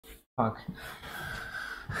Fuck.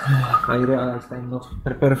 I realized I'm not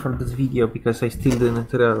prepared for this video because I still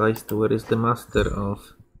didn't realize where is the master of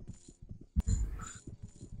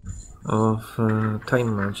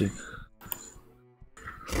time magic.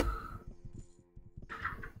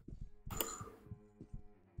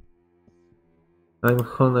 I'm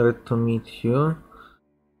honored to meet you.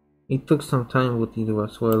 It took some time, but it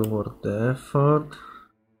was well worth the effort.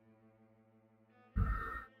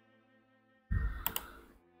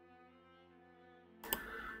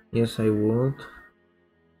 Yes, I would.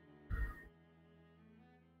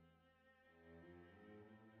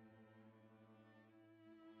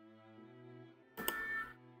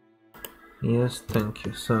 Yes, thank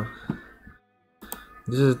you. So,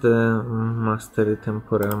 this is the Mastery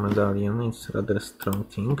Temporal Medallion. It's a rather strong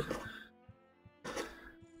thing.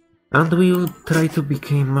 And we will try to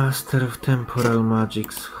become Master of Temporal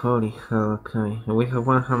Magics. Holy hell, okay. We have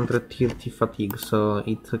 130 fatigue, so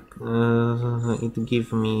it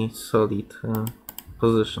gives me solid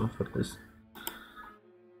position for this.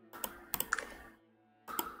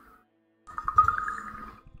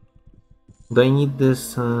 Do I need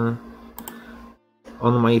this on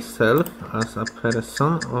myself as a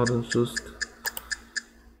person or just...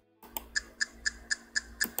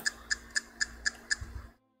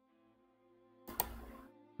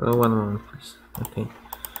 one moment please. Okay.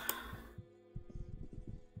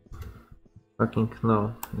 Fucking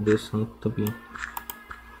no, this needs to be...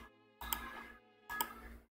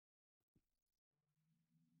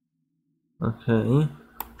 Okay.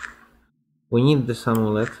 We need this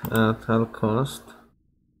amulet at all cost.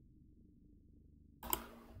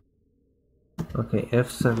 Okay,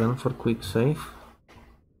 F7 for quick save.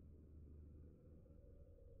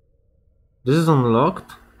 This is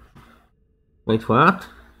unlocked? Wait, what?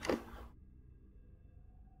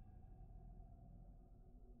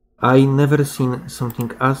 I never seen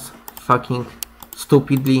something as fucking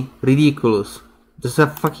stupidly ridiculous. This is a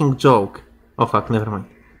fucking joke. Oh fuck, never mind.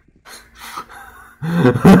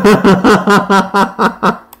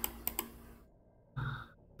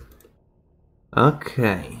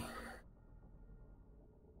 Okay.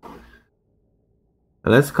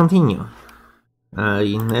 Let's continue.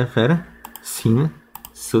 I never seen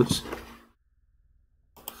such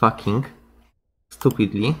fucking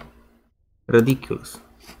stupidly ridiculous.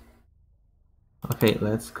 Okay,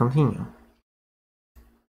 let's continue.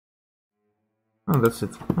 Oh, that's it.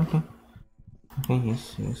 Okay. Okay,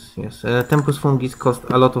 yes. Tempus Fungis cost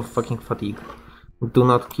a lot of fucking fatigue. Do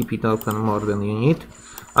not keep it open more than you need.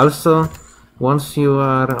 Also, once you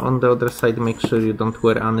are on the other side, make sure you don't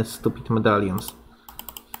wear any stupid medallions.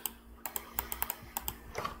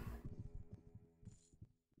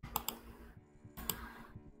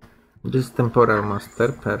 This is Temporal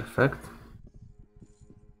Master, perfect.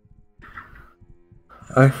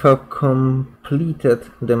 I have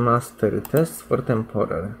completed the mastery test for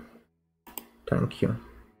Temporal. Thank you.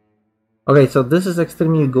 Okay, so this is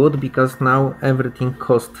extremely good because now everything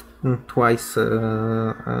costs twice,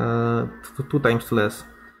 two times less,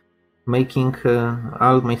 making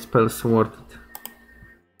all my spells worth it.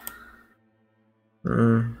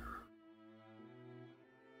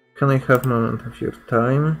 Can I have a moment of your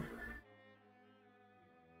time?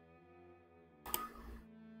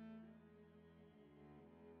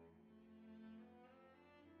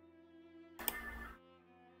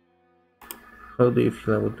 How do you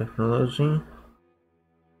feel about technology?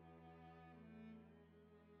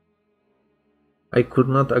 I could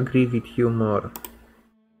not agree with you more.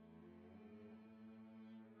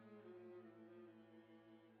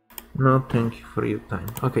 No, thank you for your time.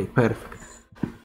 Okay, perfect.